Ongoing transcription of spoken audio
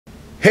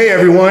Hey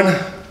everyone,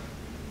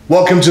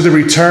 welcome to the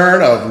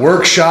return of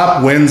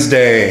Workshop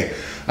Wednesday.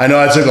 I know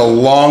I took a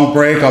long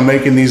break on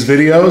making these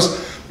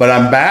videos, but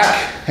I'm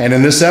back, and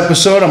in this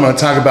episode I'm going to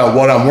talk about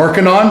what I'm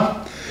working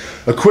on,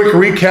 a quick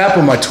recap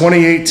of my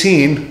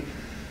 2018,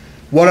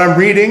 what I'm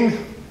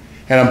reading,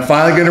 and I'm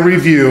finally going to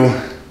review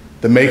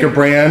the Maker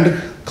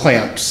brand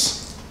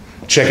clamps.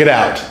 Check it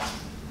out.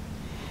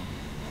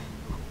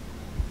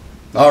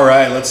 All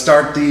right, let's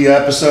start the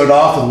episode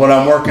off with what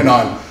I'm working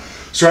on.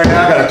 So right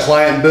now I got a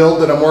client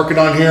build that I'm working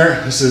on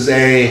here. This is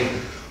a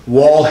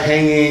wall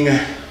hanging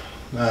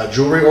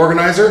jewelry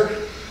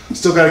organizer.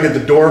 Still got to get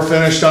the door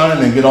finished on it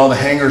and then get all the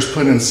hangers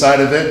put inside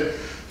of it.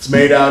 It's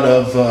made out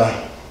of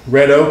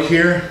red oak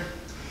here,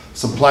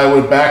 some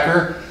plywood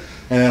backer,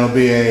 and it'll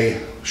be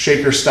a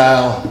shaker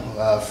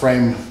style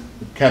frame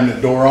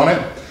cabinet door on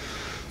it.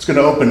 It's going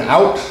to open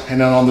out,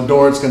 and then on the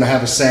door it's going to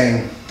have a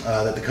saying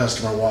that the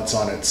customer wants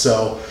on it.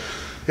 So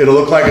it'll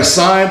look like a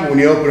sign, but when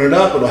you open it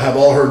up, it'll have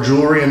all her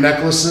jewelry and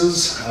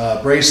necklaces,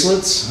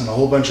 bracelets, and a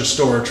whole bunch of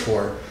storage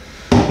for her.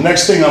 The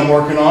next thing I'm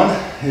working on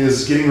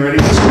is getting ready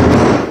to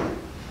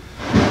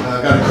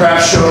got a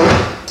craft show,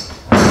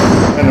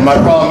 and my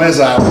problem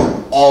is I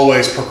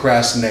always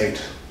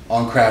procrastinate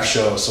on craft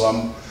shows. So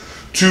I'm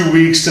 2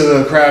 weeks to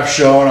the craft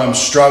show, and I'm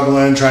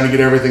struggling trying to get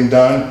everything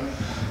done.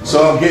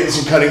 So I'm getting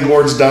some cutting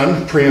boards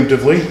done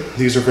preemptively.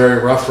 These are very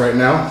rough right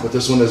now, but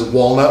this one is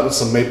walnut with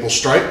some maple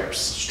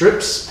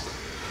strips.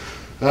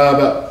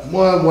 About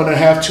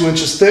 1.5 to 2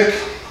 inches thick.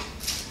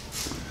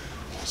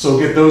 So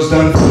we'll get those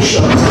done for the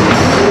show.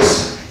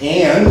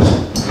 And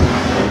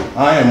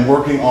I am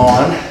working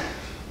on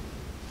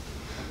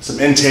some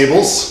end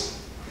tables.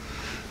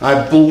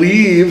 I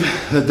believe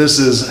that this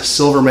is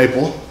silver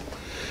maple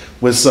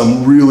with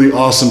some really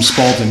awesome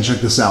spalting. Check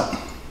this out.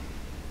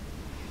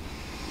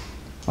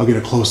 I'll get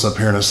a close up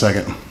here in a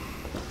second.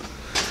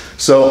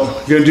 So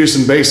I'm gonna do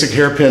some basic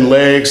hairpin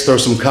legs, throw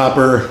some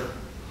copper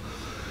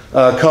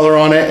color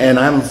on it, and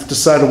I've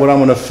decided what I'm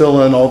going to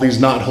fill in all these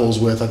knot holes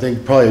with. I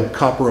think probably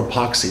copper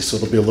epoxy, so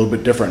it'll be a little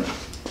bit different.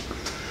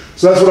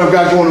 So that's what I've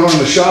got going on in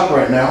the shop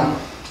right now,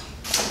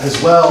 as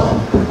well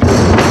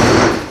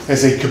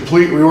as a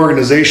complete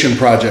reorganization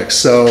project.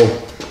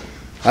 So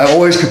I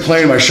always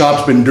complain my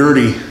shop's been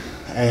dirty,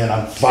 and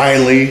I'm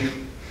finally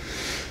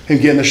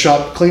getting the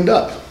shop cleaned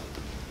up.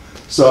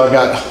 So I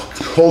got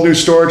whole new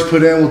storage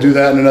put in. We'll do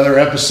that in another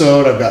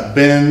episode. I've got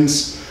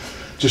bins.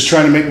 Just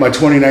trying to make my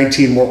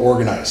 2019 more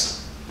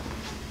organized.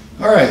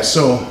 All right,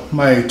 so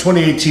my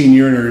 2018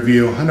 year in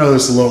review. I know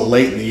this is a little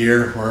late in the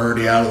year. We're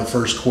already out of the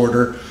first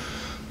quarter,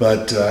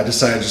 but I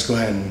decided to just go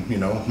ahead and,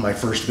 my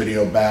first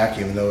video back,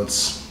 even though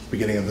it's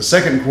beginning of the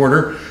second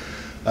quarter.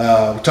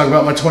 We'll talk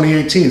about my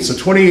 2018. So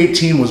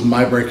 2018 was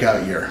my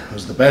breakout year. It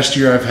was the best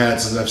year I've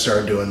had since I've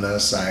started doing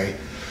this. I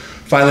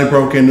finally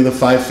broke into the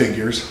 5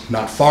 figures.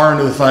 Not far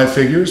into the 5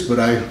 figures, but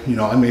I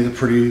made a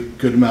pretty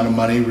good amount of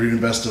money,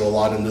 reinvested a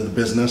lot into the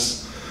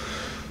business.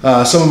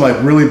 Some of my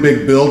really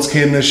big builds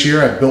came this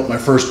year. I built my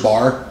first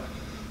bar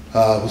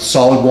with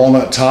solid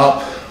walnut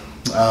top.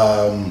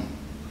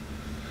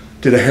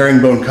 Did a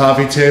herringbone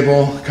coffee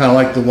table, kind of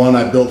like the one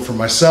I built for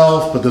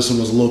myself, but this one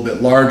was a little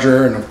bit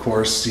larger. And of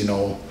course,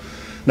 none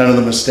of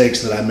the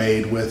mistakes that I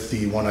made with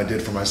the one I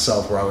did for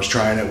myself, where I was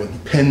trying it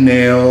with pin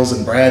nails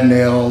and brad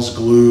nails,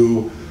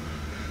 glue.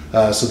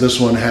 So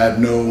this one had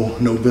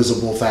no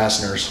visible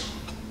fasteners.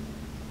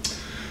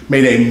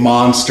 Made a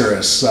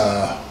monstrous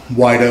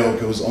white oak.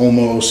 It was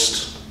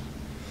almost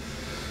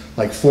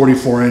like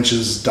 44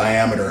 inches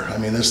diameter. I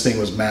mean, this thing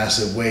was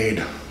massive,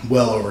 weighed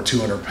well over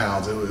 200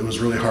 pounds. It was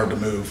really hard to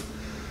move.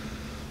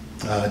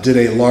 Did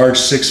a large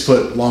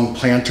 6-foot long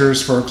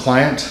planters for a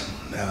client.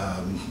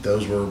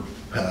 Those were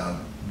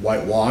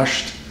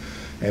whitewashed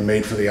and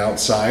made for the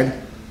outside.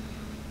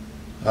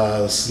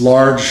 This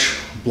large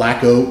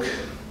black oak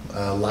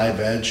live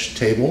edge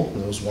table.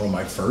 That was one of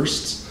my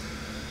firsts.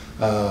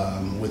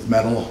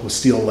 With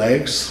steel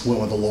legs. Went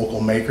with the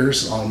local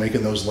makers on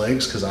making those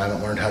legs because I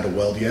haven't learned how to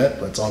weld yet,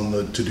 but it's on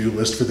the to-do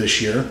list for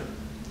this year.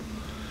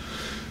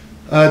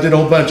 Did a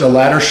whole bunch of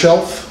ladder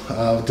shelf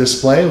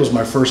display. It was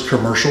my first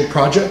commercial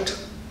project,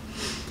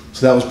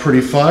 so that was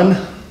pretty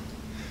fun.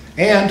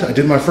 And I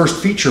did my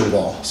first feature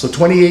wall. So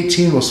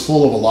 2018 was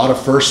full of a lot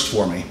of firsts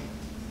for me.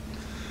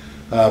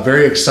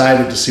 Very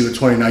excited to see what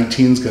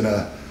 2019 is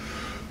gonna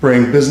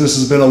bring. Business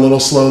has been a little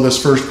slow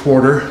this first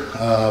quarter.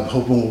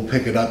 Hoping we'll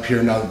pick it up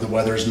here now that the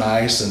weather's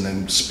nice, and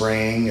then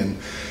spring. And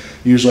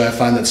usually I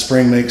find that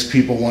spring makes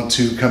people want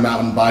to come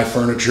out and buy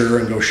furniture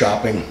and go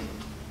shopping.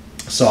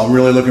 So I'm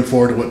really looking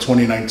forward to what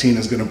 2019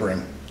 is going to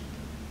bring.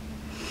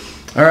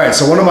 All right,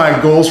 so one of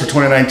my goals for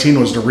 2019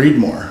 was to read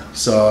more.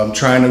 So I'm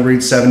trying to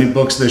read 70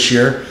 books this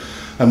year.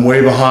 I'm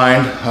way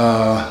behind.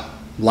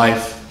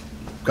 Life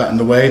got in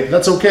the way.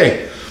 That's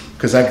okay,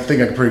 because I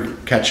think I can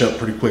catch up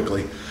pretty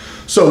quickly.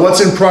 So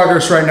what's in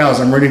progress right now is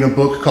I'm reading a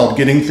book called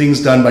Getting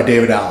Things Done by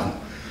David Allen.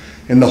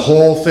 And the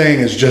whole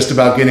thing is just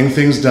about getting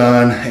things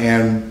done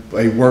and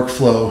a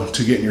workflow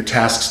to getting your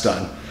tasks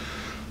done.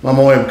 I'm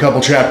only a couple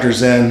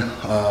chapters in,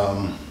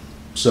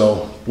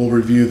 so we'll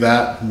review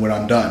that when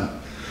I'm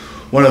done.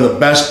 One of the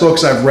best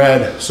books I've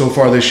read so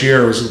far this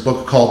year was a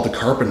book called The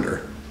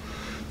Carpenter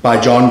by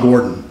John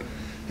Gordon.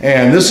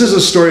 And this is a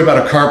story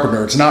about a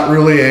carpenter. It's not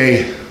really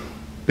a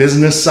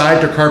business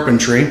side to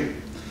carpentry.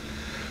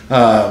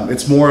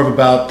 It's more of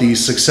about the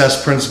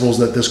success principles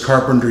that this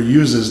carpenter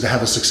uses to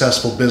have a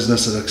successful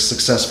business and a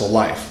successful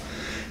life.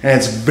 And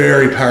it's a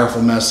very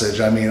powerful message.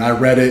 I mean, I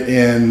read it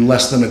in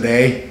less than a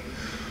day.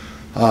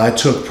 I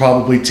took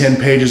probably 10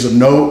 pages of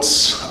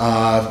notes.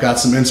 I've got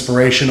some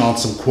inspiration on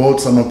some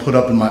quotes I'm gonna put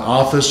up in my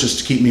office just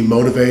to keep me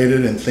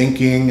motivated and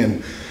thinking.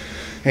 And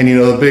you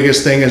know, the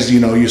biggest thing is, you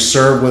know, you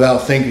serve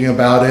without thinking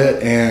about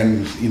it.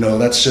 And you know,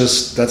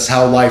 that's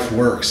how life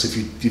works. If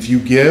you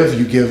give,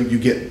 you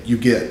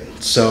get.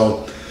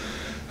 So,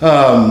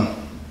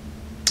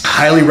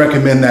 highly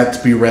recommend that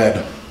to be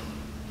read.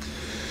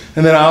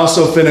 And then I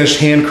also finished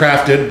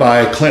Handcrafted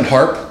by Clint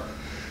Harp.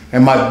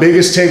 And my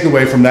biggest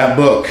takeaway from that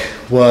book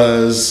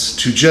was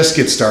to just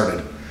get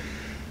started.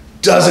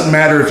 Doesn't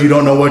matter if you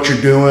don't know what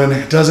you're doing.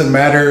 It doesn't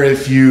matter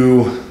if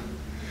you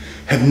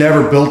have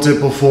never built it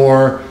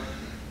before.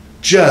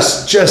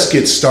 Just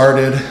get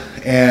started.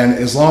 And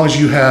as long as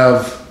you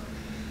have,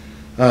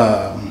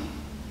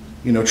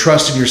 you know,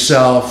 trust in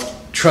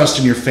yourself, trust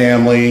in your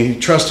family,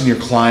 trust in your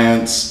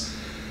clients,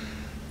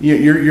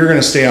 you're going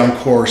to stay on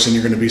course and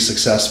you're going to be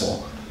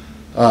successful.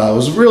 It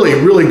was a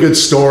really good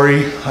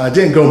story. I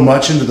didn't go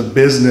much into the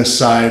business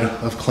side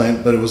of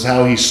Clint, but it was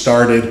how he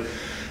started.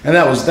 And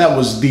that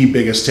was the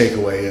biggest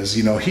takeaway is,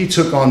 you know, he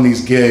took on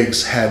these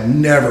gigs, had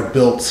never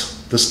built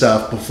the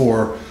stuff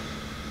before,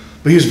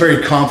 but he was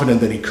very confident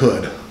that he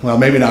could. Well,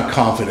 maybe not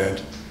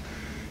confident.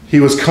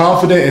 He was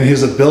confident in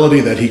his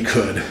ability that he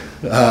could.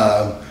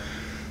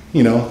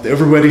 You know,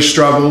 everybody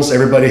struggles,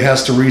 everybody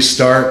has to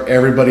restart,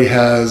 everybody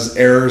has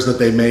errors that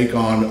they make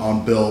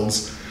on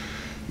builds.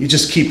 You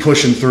just keep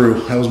pushing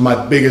through. That was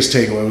my biggest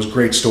takeaway. It was a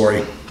great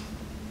story.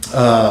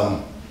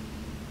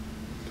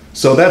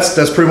 So that's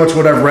pretty much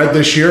what I've read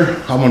this year.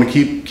 I'm going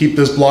to keep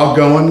this blog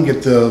going,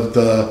 get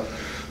the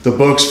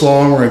books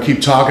flowing. We're going to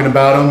keep talking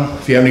about them.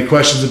 If you have any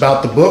questions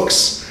about the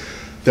books,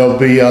 there'll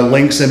be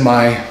links in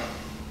my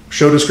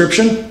show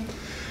description,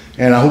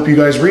 and I hope you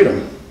guys read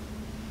them.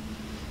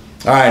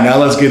 All right, now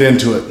let's get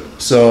into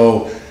it.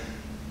 So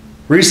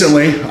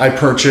recently I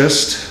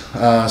purchased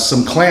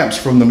some clamps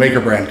from the Maker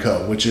Brand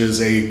Co., which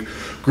is a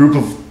group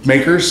of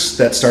makers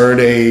that started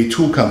a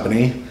tool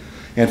company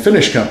and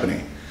finish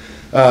company.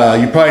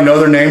 You probably know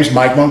their names: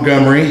 Mike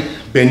Montgomery,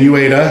 Ben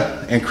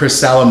Ueda, and Chris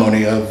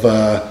Salamone of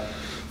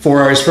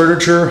 4 Eyes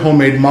Furniture,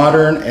 Homemade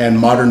Modern, and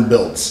Modern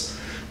Builds.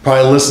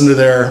 Probably listen to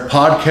their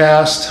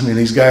podcast. I mean,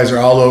 these guys are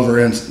all over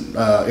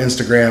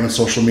Instagram and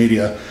social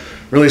media.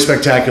 Really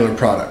spectacular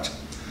product.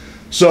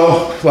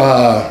 So,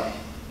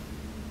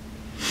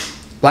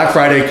 Black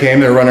Friday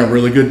came, they were running a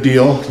really good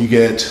deal. You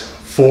get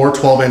 4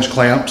 12-inch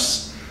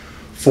clamps,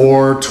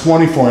 4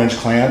 24-inch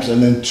clamps,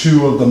 and then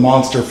 2 of the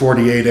monster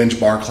 48-inch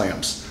bar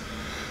clamps.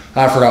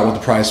 I forgot what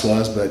the price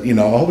was, but you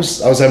know, I was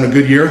having a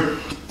good year,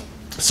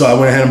 so I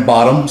went ahead and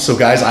bought them. So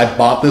guys, I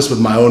bought this with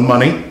my own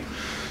money.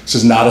 This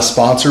is not a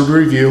sponsored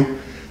review.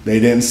 They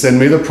didn't send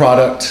me the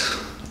product.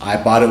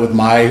 I bought it with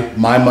my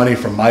money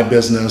from my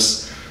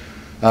business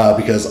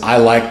because I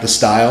like the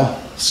style.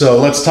 So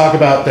let's talk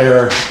about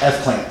their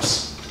F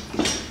clamps.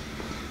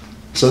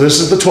 So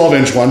this is the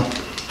 12-inch one,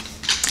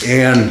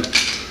 and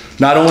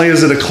not only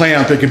is it a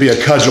clamp, it can be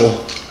a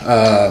cudgel.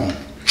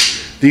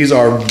 These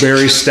are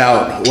very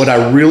stout. What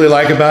I really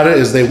like about it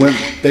is they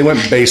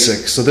went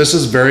basic. So this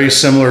is very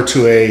similar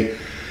to a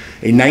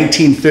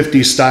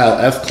 1950s style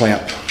F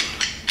clamp.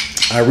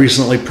 I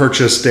recently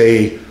purchased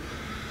a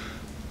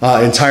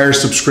entire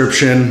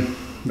subscription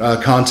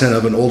content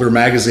of an older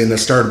magazine that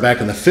started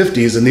back in the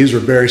 50s, and these were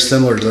very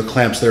similar to the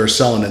clamps they were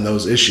selling in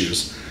those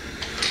issues.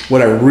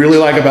 What I really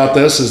like about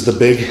this is the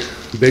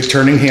big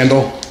turning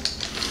handle.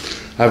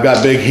 I've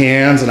got big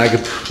hands and I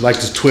could like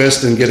to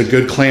twist and get a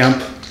good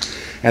clamp,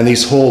 and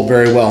these hold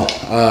very well.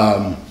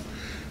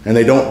 And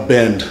they don't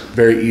bend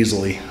very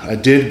easily. I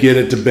did get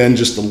it to bend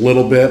just a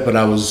little bit, but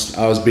I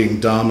was being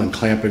dumb and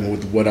clamping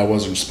with what I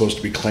wasn't supposed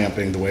to be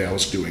clamping the way I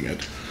was doing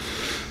it.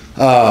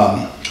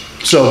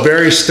 So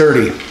very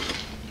sturdy.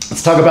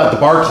 Let's talk about the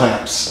bar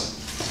clamps.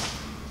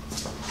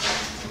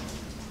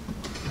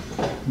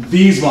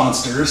 These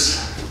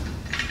monsters,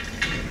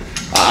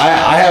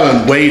 I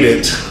haven't weighed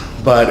it,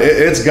 but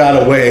it's got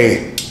to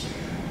weigh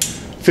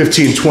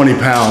 15, 20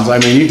 pounds. I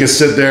mean, you can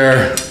sit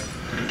there,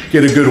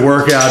 get a good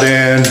workout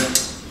in,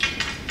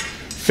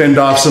 fend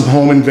off some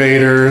home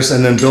invaders,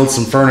 and then build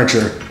some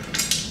furniture.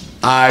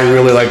 I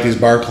really like these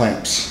bar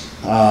clamps.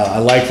 I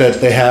like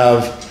that they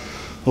have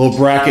a little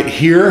bracket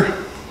here.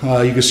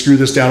 You can screw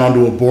this down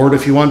onto a board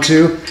if you want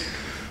to.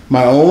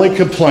 My only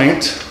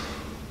complaint,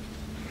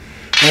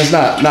 and it's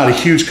not a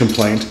huge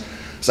complaint,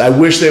 is I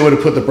wish they would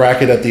have put the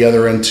bracket at the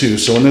other end too.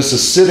 So when this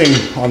is sitting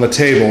on the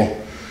table,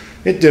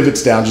 it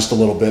divots down just a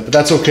little bit, but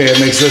that's okay. It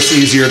makes this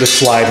easier to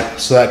slide.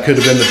 So that could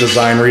have been the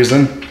design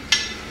reason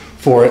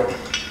for it.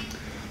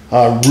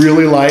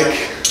 Really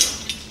like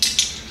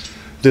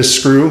this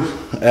screw.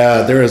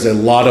 There is a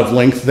lot of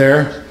length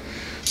there.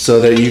 so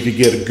that you could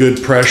get a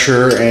good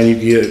pressure and you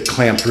could get it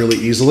clamped really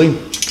easily.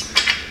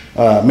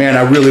 Man,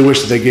 I really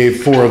wish that they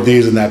gave 4 of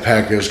these in that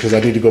package because I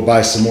need to go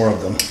buy some more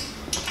of them.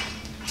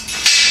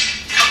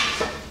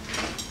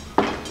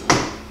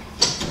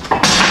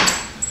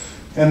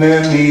 And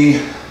then the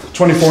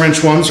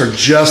 24-inch ones are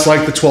just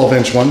like the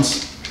 12-inch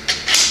ones.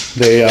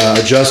 They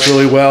adjust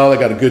really well. They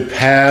got a good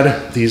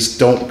pad. These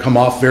don't come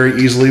off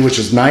very easily, which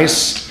is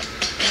nice.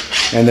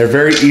 And they're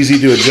very easy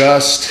to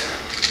adjust.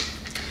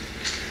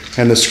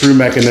 And the screw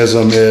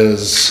mechanism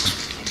is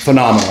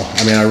phenomenal.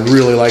 I mean, I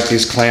really like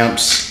these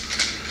clamps.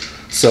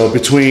 So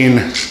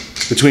between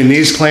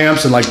these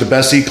clamps and like the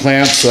Bessie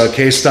clamps,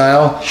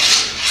 K-style,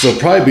 so it'll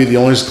probably be the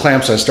only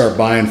clamps I start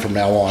buying from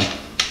now on.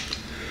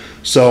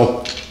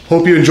 So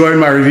hope you enjoyed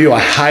my review. I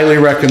highly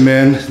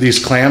recommend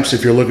these clamps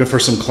if you're looking for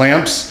some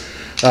clamps.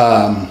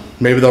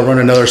 Maybe they'll run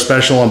another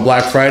special on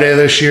Black Friday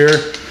this year.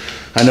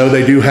 I know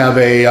they do have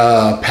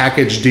a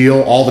package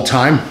deal all the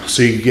time,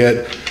 so you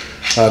get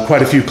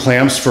quite a few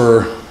clamps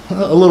for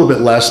a little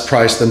bit less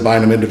price than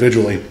buying them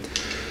individually.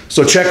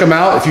 So check them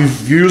out. If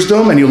you've used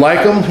them and you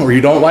like them or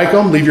you don't like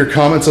them, leave your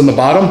comments on the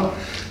bottom.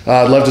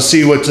 I'd love to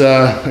see what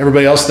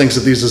everybody else thinks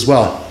of these as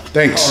well.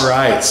 Thanks. All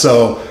right,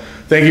 so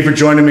thank you for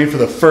joining me for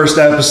the first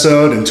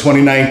episode in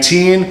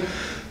 2019.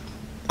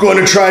 Going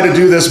to try to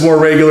do this more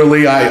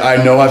regularly.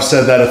 I know I've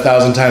said that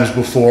 1,000 times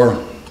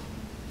before,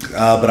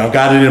 but I've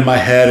got it in my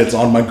head. It's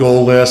on my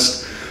goal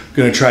list.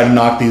 Going to try to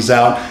knock these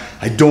out.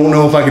 I don't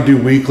know if I could do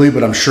weekly,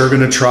 but I'm sure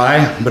going to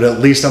try, but at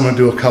least I'm going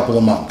to do a couple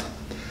a month.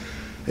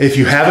 If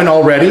you haven't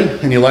already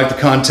and you like the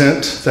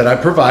content that I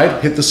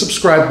provide, hit the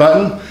subscribe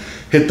button,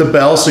 hit the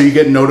bell so you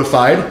get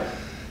notified,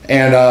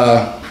 and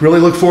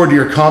really look forward to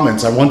your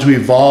comments. I want to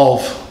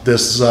evolve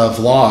this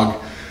vlog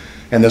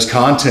and this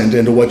content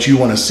into what you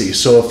want to see.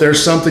 So if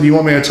there's something you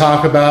want me to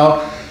talk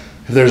about,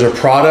 if there's a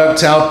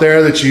product out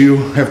there that you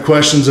have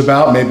questions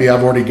about, maybe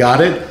I've already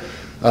got it,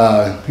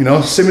 you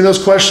know, send me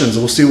those questions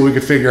and we'll see what we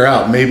can figure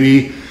out.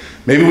 Maybe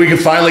we can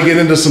finally get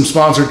into some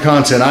sponsored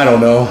content. I don't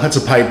know, that's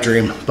a pipe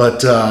dream.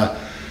 But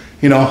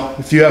you know,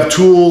 if you have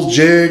tools,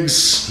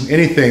 jigs,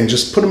 anything,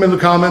 just put them in the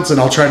comments and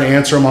I'll try to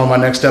answer them on my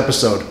next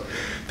episode.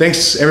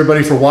 Thanks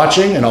everybody for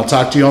watching, and I'll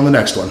talk to you on the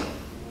next one.